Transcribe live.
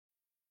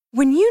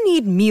When you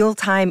need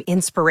mealtime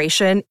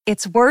inspiration,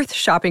 it's worth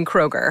shopping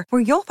Kroger,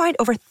 where you'll find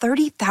over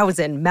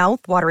 30,000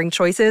 mouth-watering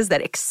choices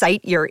that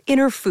excite your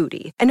inner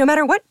foodie. And no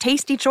matter what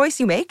tasty choice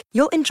you make,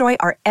 you'll enjoy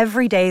our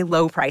everyday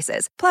low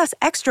prices, plus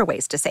extra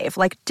ways to save,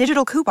 like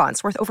digital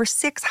coupons worth over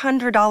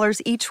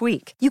 $600 each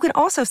week. You can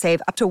also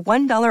save up to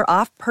 $1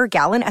 off per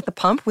gallon at the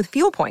pump with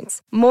fuel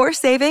points. More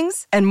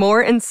savings and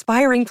more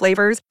inspiring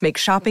flavors make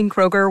shopping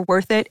Kroger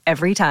worth it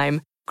every time.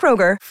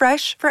 Kroger,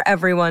 fresh for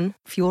everyone.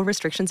 Fuel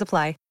restrictions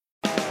apply.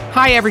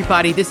 Hi,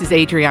 everybody. This is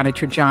Adriana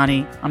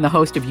Trajani. I'm the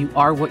host of You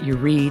Are What You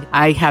Read.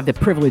 I have the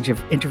privilege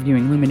of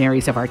interviewing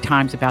luminaries of our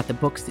times about the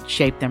books that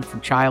shaped them from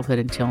childhood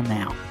until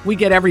now. We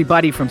get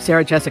everybody from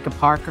Sarah Jessica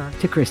Parker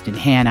to Kristen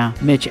Hanna,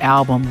 Mitch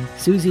Albom,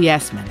 Susie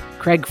Essman,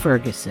 Craig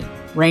Ferguson,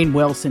 Rainn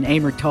Wilson,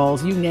 Amor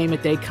Tolls, you name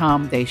it, they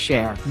come, they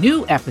share.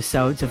 New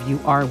episodes of You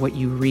Are What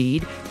You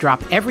Read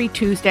drop every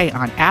Tuesday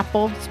on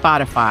Apple,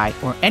 Spotify,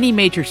 or any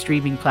major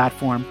streaming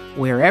platform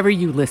wherever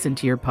you listen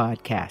to your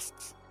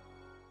podcasts.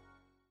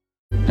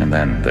 And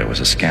then there was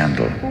a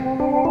scandal.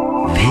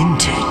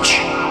 Vintage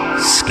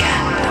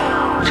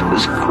scandal. It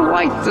was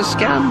quite the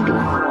scandal.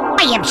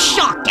 I am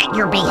shocked at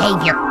your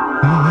behavior.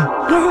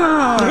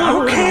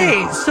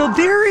 Okay, so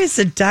there is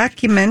a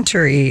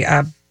documentary,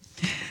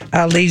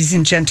 ladies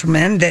and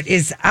gentlemen, that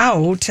is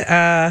out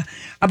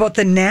about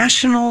the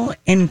National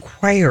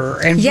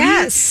Enquirer. And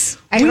yes,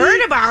 I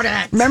heard about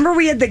it. Remember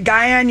we had the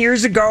guy on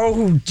years ago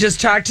who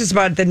just talked to us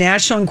about the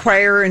National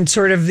Enquirer and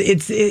sort of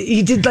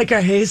he did like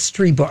a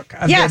history book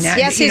of yes,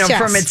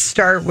 from its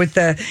start with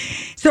the.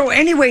 So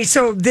anyway,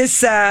 so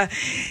this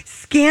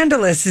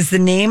Scandalous is the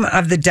name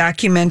of the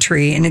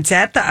documentary, and it's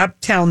at the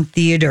Uptown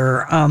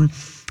Theater.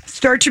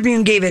 Star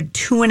Tribune gave it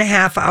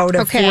 2.5 out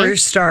of 4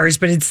 stars,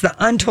 but it's the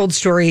untold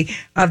story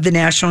of the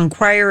National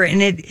Enquirer,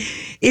 and it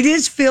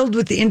is filled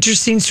with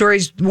interesting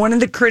stories. One of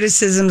the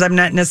criticisms, I'm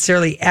not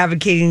necessarily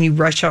advocating you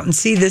rush out and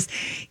see this,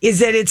 is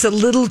that it's a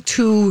little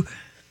too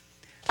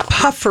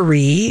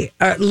puffery,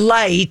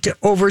 light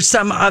over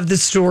some of the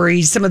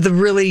stories, some of the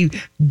really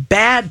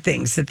bad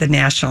things that the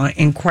National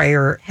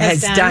Enquirer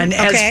has done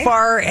as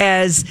far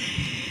as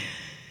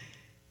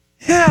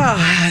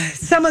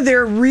some of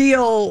their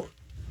real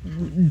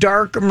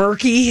dark,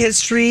 murky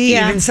history,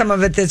 even some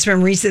of it that's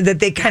been recent, that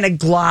they kind of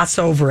gloss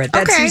over it.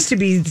 That seems to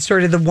be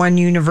sort of the one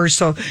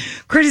universal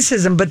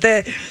criticism. But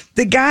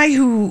the guy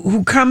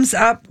who comes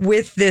up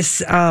with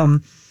this,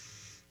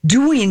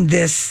 doing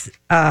this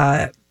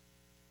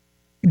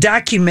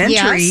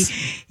documentary,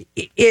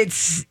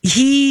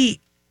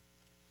 he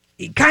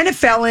kind of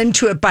fell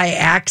into it by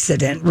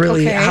accident,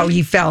 really, how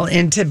he fell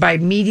into by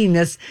meeting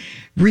this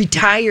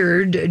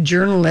retired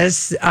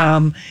journalist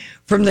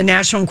from the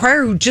National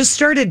Enquirer who just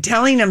started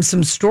telling him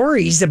some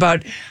stories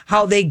about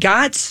how they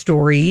got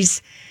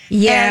stories.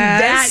 Yes.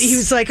 And that he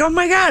was like, oh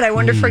my God, I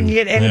wonder if I can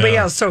get anybody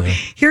else. So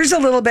here's a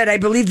little bit. I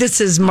believe this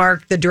is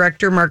the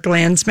director, Mark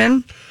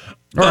Landsman.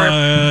 The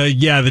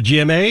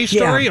GMA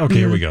story? Yeah. Okay,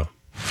 here we go.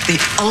 The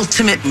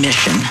ultimate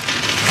mission,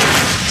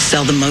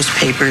 sell the most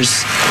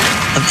papers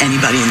of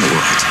anybody in the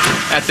world.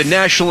 At the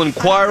National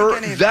Enquirer,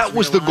 that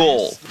was the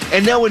goal.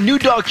 And now a new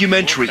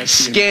documentary,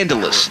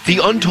 Scandalous, the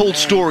untold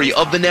story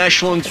of the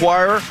National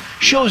Enquirer,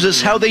 shows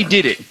us how they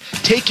did it,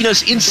 taking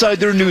us inside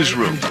their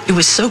newsroom. It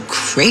was so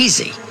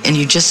crazy, and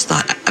you just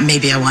thought,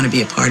 maybe I want to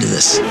be a part of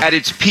this. At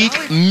its peak,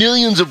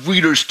 millions of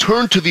readers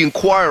turned to the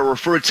Enquirer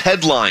for its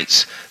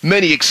headlines,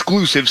 many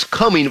exclusives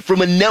coming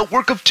from a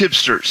network of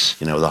tipsters.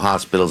 You know, the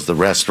hospitals, the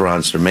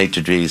restaurants, the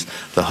maitre d's,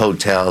 the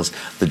hotels,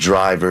 the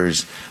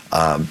drivers,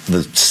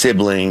 the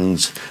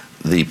siblings,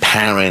 the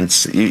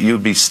parents.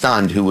 You'd be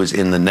stunned who was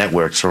in the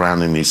network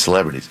surrounding these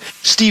celebrities.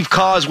 Steve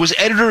Koz was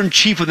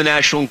editor-in-chief of the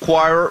National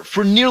Enquirer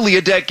for nearly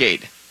a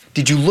decade.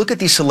 Did you look at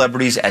these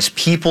celebrities as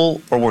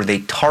people, or were they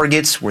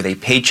targets, were they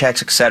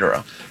paychecks,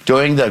 etc.?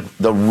 During the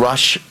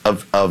rush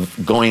of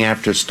going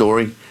after a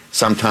story,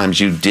 sometimes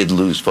you did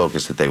lose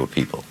focus that they were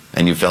people,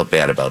 and you felt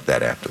bad about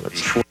that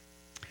afterwards.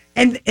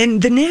 And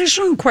the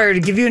National Enquirer, to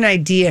give you an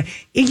idea,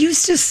 it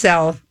used to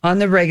sell on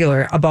the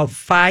regular about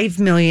 5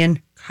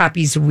 million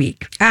copies a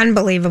week.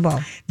 Unbelievable.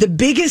 The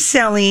biggest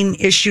selling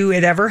issue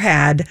it ever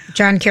had.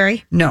 John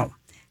Kerry? No.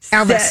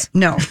 Elvis?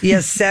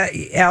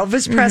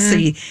 Elvis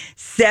Presley,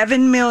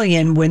 7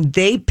 million when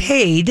they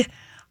paid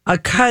a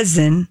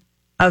cousin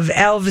of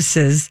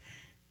Elvis's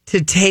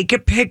to take a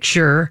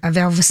picture of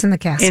Elvis in the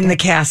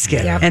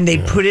casket. Yep. And they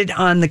put it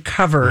on the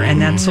cover,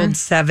 and that sold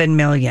 7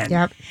 million.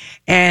 Yep.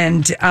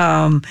 And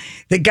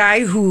the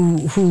guy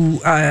who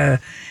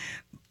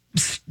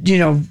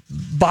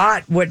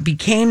bought what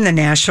became the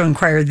National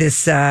Enquirer,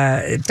 this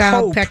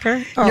Donald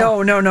Pecker?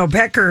 Oh. No.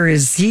 Pecker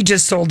he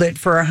just sold it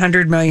for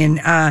 100 million.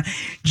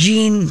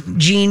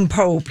 Gene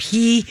Pope,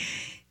 he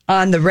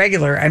on the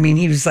regular, I mean,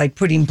 he was like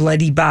putting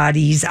bloody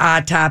bodies,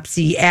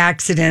 autopsy,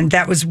 accident.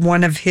 That was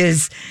one of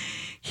his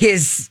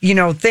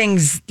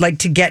things, like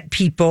to get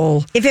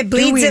people. If it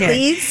bleeds, it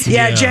leads.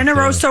 Yeah,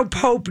 Generoso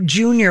Pope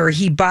Jr.,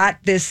 he bought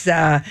this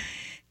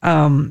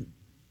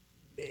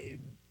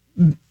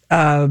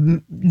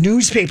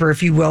newspaper,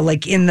 if you will,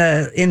 like in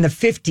the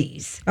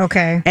 50s.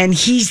 Okay. And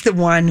he's the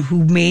one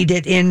who made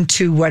it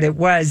into what it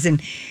was.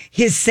 And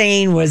his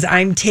saying was,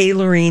 I'm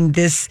tailoring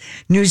this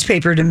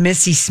newspaper to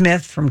Missy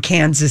Smith from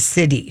Kansas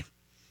City.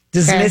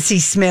 Does Missy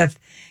Smith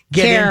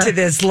get into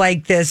this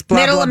like this, blah,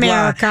 Middle blah,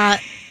 America. blah.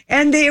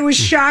 And it was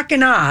shock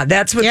and awe.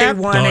 That's what they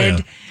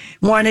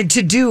wanted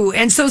to do.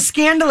 And so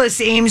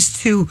Scandalous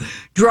aims to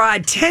draw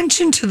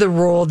attention to the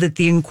role that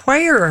the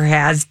Inquirer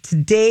has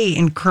today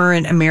in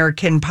current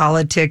American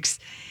politics,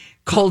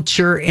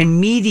 culture, and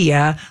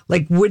media.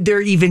 Like, would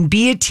there even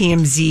be a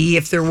TMZ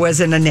if there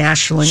wasn't a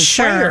National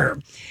Enquirer?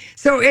 Sure.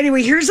 So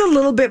anyway, here's a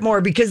little bit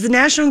more, because the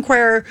National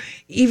Enquirer,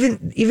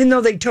 even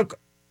though they took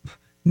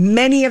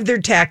many of their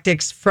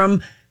tactics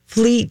from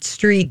Fleet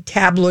Street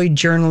tabloid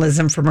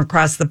journalism from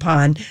across the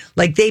pond,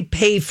 like they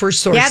pay for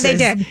sources. Yeah, they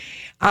did.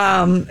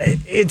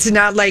 It's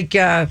not like,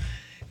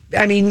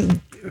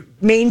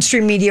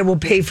 mainstream media will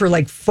pay for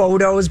like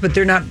photos, but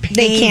they're not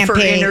paying for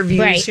interviews,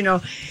 right. you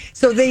know.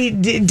 So they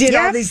did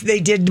all these, they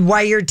did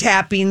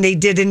wiretapping, they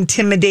did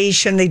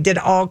intimidation, they did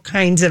all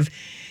kinds of,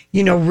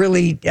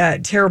 really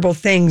terrible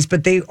things,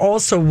 but they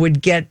also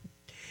would get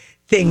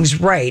things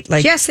right.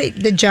 Like, yes,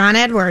 the John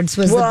Edwards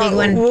was the big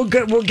one.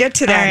 We'll get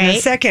to that in a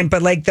second.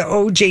 But like the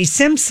O.J.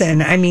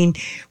 Simpson,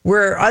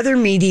 where other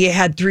media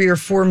had 3 or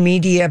 4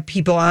 media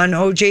people on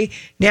O.J.,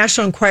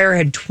 National Enquirer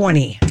had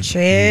 20.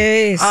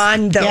 Jeez.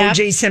 On the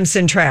O.J.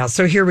 Simpson trial.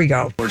 So here we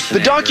go.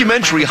 The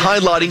documentary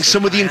highlighting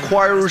some of the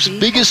Enquirer's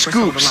biggest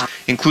scoops,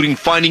 including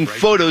finding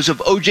photos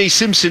of O.J.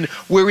 Simpson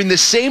wearing the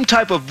same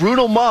type of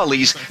Bruno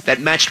Maglis that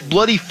matched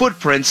bloody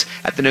footprints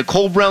at the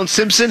Nicole Brown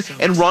Simpson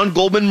and Ron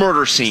Goldman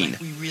murder scene.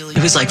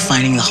 It was like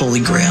finding the Holy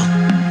Grail.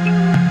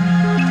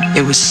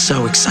 It was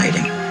so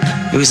exciting.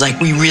 It was like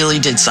we really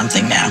did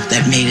something now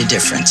that made a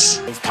difference.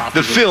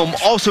 The film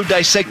also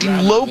dissecting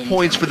low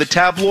points for the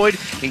tabloid,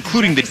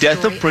 including the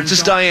death of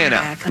Princess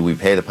Diana. Do we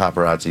pay the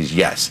paparazzis?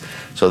 Yes.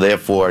 So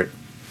therefore,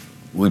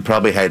 we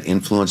probably had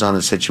influence on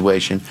the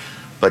situation,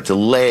 but to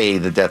lay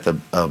the death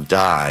of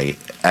Di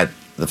at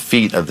the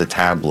feet of the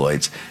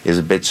tabloids is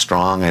a bit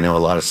strong. I know a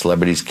lot of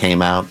celebrities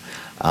came out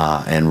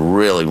and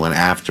really went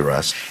after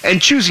us.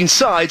 And choosing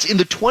sides in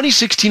the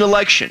 2016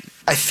 election.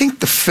 I think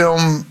the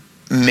film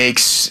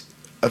makes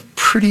a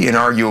pretty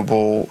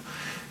inarguable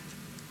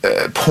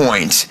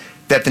point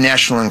that the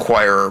National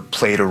Enquirer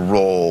played a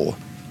role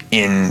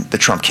in the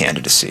Trump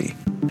candidacy.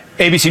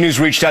 ABC News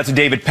reached out to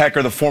David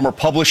Pecker, the former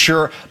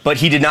publisher, but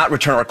he did not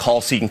return our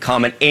call so you can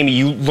comment. Amy,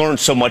 you learned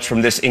so much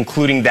from this,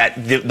 including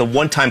that the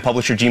one-time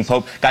publisher, Gene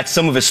Pope, got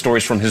some of his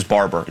stories from his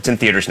barber. It's in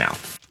theaters now.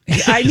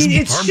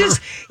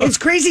 It's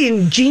crazy.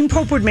 And Gene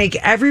Pope would make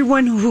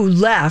everyone who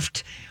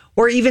left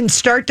or even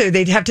start there,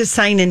 they'd have to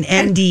sign an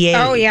NDA.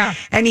 Oh, yeah.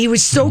 And he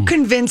was so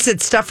convinced that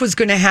stuff was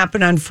going to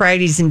happen on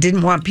Fridays and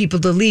didn't want people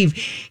to leave.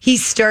 He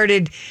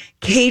started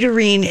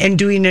catering and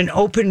doing an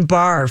open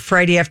bar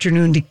Friday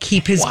afternoon to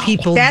keep his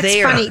people there.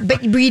 That's funny.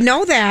 But we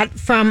know that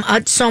from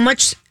so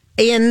much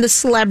in the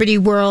celebrity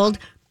world.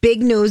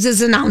 Big news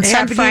is announced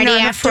on Friday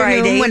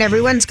afternoon when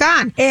everyone's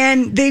gone.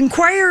 And the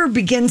Enquirer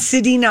began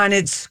sitting on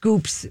its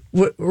scoops,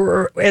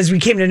 as we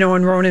came to know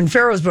in Ronan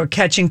Farrow's book,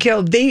 Catch and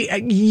Kill.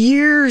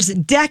 Decades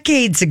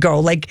ago,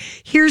 like,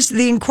 here's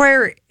the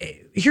Enquirer.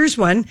 Here's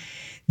one.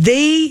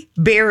 They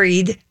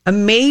buried a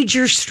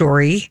major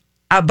story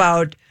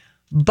about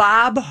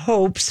Bob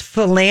Hope's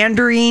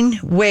philandering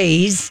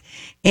ways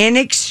in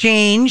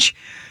exchange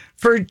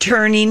for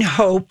turning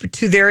Hope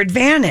to their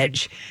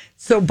advantage.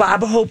 So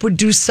Bob Hope would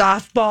do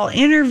softball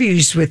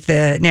interviews with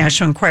the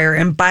National Enquirer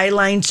and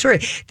byline story.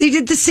 They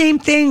did the same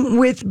thing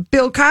with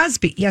Bill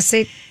Cosby. Yes,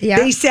 they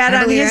sat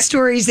on his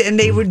stories,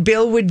 and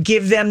Bill would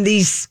give them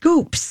these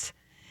scoops.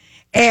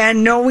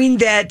 And knowing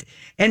that,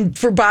 and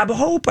for Bob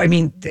Hope, I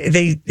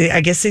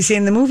guess they say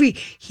in the movie,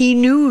 he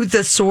knew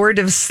the sword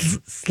of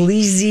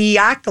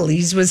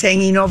Sleazyocles was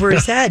hanging over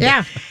his head.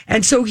 Yeah.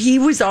 And so he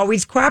was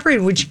always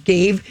cooperating, which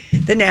gave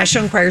the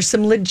National Enquirer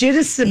some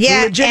legitimacy.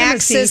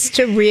 Access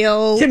to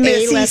real to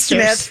Missy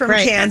Smith from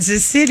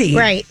Kansas City.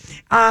 Right.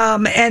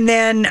 And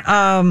then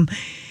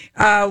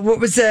what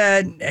was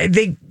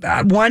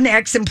one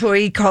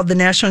ex-employee called the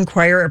National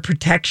Enquirer a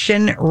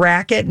protection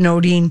racket,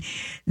 noting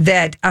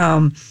that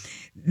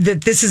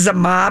that this is a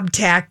mob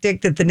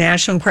tactic, that the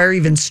National Enquirer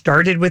even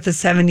started with a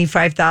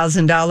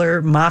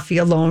 $75,000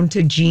 mafia loan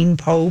to Gene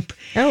Pope.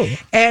 Oh.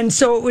 And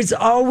so it was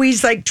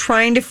always like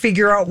trying to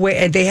figure out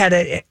where they had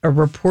a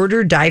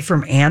reporter die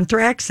from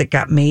anthrax that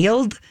got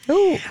mailed.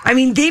 Oh.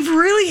 They've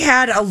really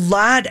had a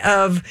lot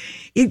of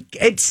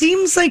it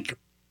seems like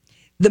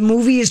the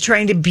movie is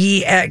trying to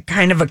be a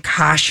kind of a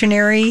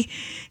cautionary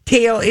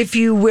tale, if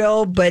you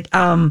will, but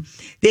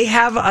they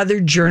have other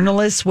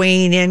journalists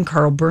weighing in,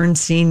 Carl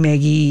Bernstein,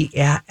 Maggie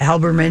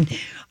Halberman,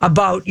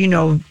 about,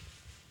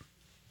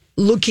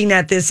 looking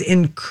at this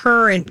in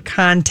current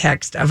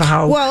context of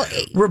how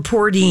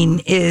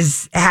reporting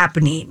is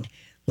happening.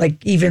 But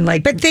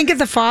think of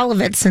the fall of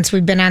it since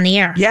we've been on the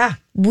air. Yeah.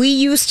 We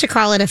used to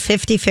call it a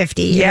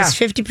 50-50. Yeah. It was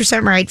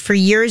 50% right for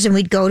years, and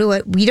we'd go to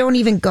it. We don't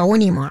even go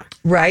anymore.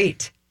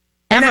 Right.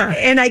 ever.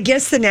 And I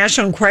guess the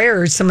National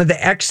Enquirer, some of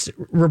the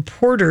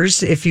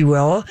ex-reporters, if you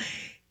will,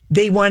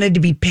 they wanted to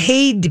be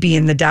paid to be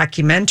in the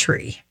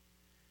documentary.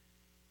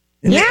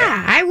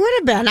 Yeah, I would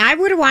have been. I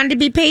would have wanted to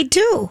be paid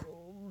too.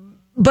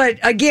 But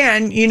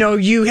again,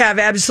 you have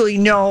absolutely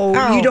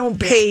you don't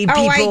pay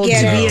people to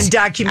be in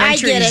documentaries. I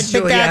get it,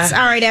 but that's all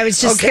right. I was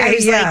just,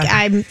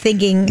 I'm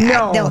thinking,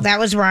 no, that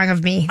was wrong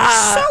of me.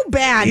 So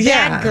bad,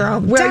 bad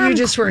girl. Well, dumb, you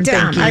just weren't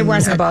dumb. thinking I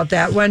wasn't about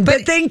that one.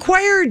 But the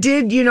Enquirer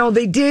did,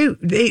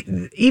 they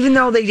even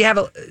though they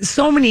have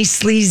so many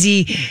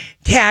sleazy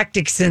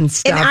tactics and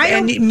stuff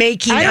and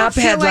making up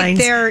headlines.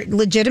 Like they're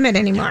legitimate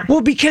anymore. Well,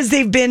 because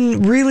they've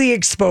been really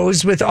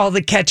exposed with all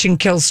the catch and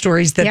kill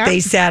stories that they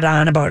sat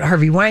on about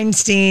Harvey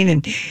Weinstein,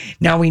 and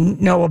now we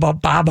know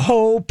about Bob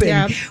Hope,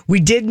 and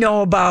we did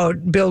know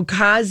about Bill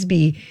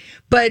Cosby.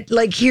 But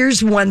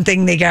here's one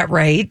thing they got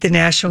right. The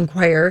National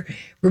Enquirer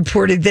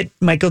reported that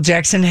Michael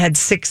Jackson had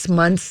 6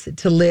 months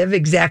to live,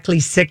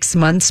 exactly 6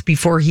 months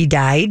before he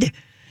died.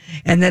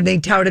 And then they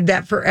touted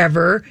that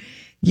forever.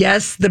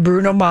 Yes, the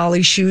Bruno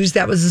Mali shoes,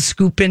 that was a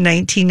scoop in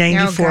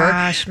 1994. Oh,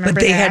 gosh, but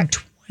they had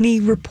 20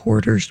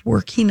 reporters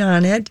working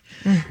on it.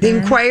 Mm-hmm. The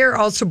Enquirer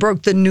also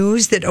broke the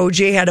news that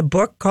OJ had a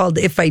book called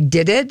If I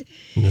Did It.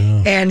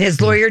 Yeah. And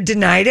his lawyer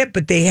denied it,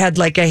 but they had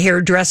a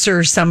hairdresser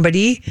or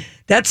somebody.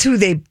 That's who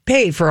they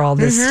pay for all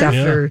this stuff.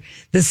 Yeah. Or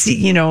the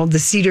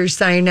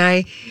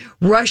Cedars-Sinai.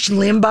 Rush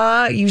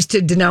Limbaugh used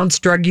to denounce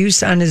drug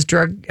use on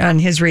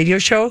his radio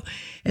show.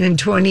 And in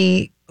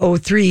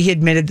 2003, he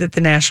admitted that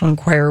the National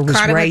Enquirer was right.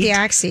 Caught him right. with the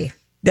oxy.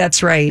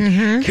 That's right.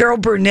 Mm-hmm. Carol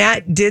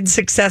Burnett did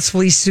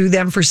successfully sue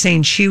them for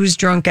saying she was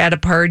drunk at a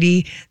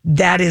party.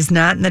 That is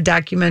not in the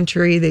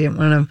documentary. They didn't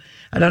want to,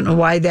 I don't know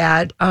why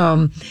that.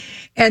 And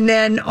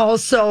then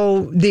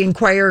also the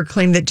Enquirer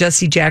claimed that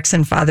Jesse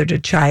Jackson fathered a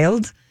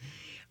child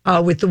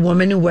with the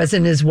woman who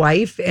wasn't his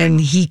wife. And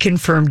he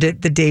confirmed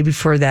it the day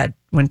before that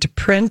went to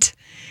print.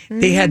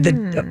 They had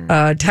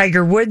the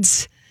Tiger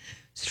Woods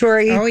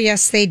story. Oh,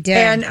 yes, they did.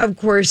 And, of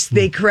course,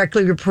 they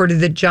correctly reported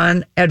that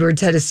John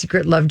Edwards had a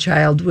secret love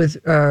child with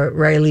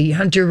Riley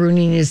Hunter,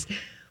 ruining his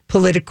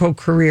political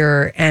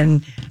career.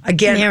 And,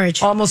 again,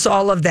 marriage. Almost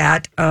all of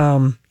that.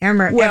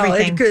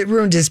 Everything. It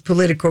ruined his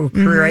political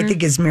career. I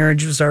think his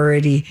marriage was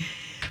already...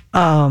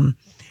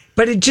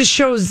 but it just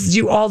shows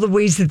you all the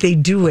ways that they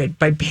do it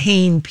by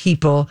paying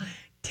people,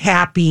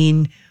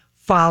 tapping,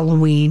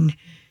 following.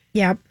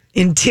 Yep.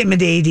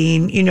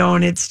 Intimidating,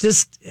 and it's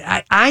just,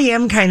 I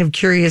am kind of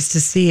curious to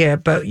see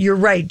it, but you're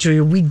right,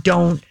 Julia. We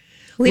don't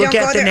look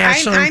at the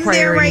National Enquirer I'm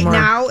there right anymore.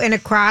 now, and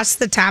across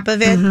the top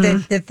of it,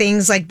 the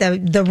things like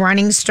the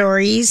running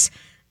stories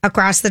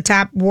across the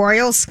top,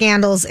 royal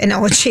scandals and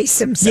O.J.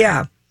 Simpson.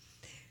 Yeah.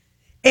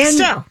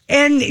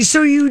 And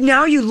so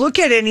you look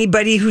at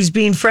anybody who's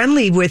being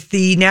friendly with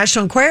the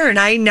National Enquirer, and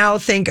I now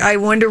think, I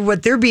wonder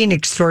what they're being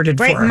extorted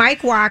for. Right,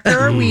 Mike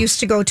Walker, we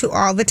used to go to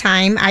all the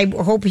time. I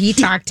hope he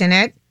talked in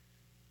it.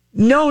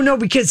 No,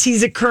 because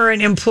he's a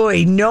current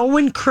employee. No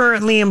one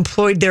currently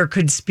employed there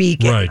could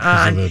speak.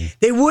 Right.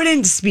 They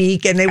wouldn't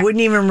speak, and they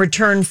wouldn't even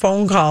return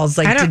phone calls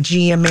to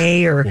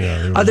GMA or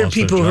other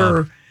people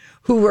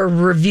who were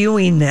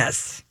reviewing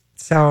this.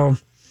 So,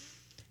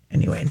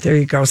 anyway, there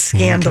you go.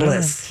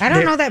 Scandalous. I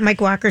don't know that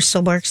Mike Walker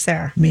still works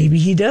there. Maybe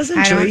he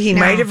doesn't, Joey. He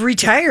might have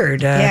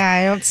retired.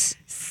 I don't...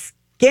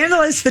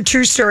 Scandalous, the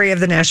true story of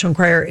the National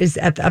Enquirer, is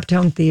at the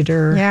Uptown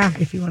Theater. Yeah.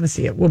 If you want to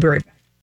see it. We'll be right back.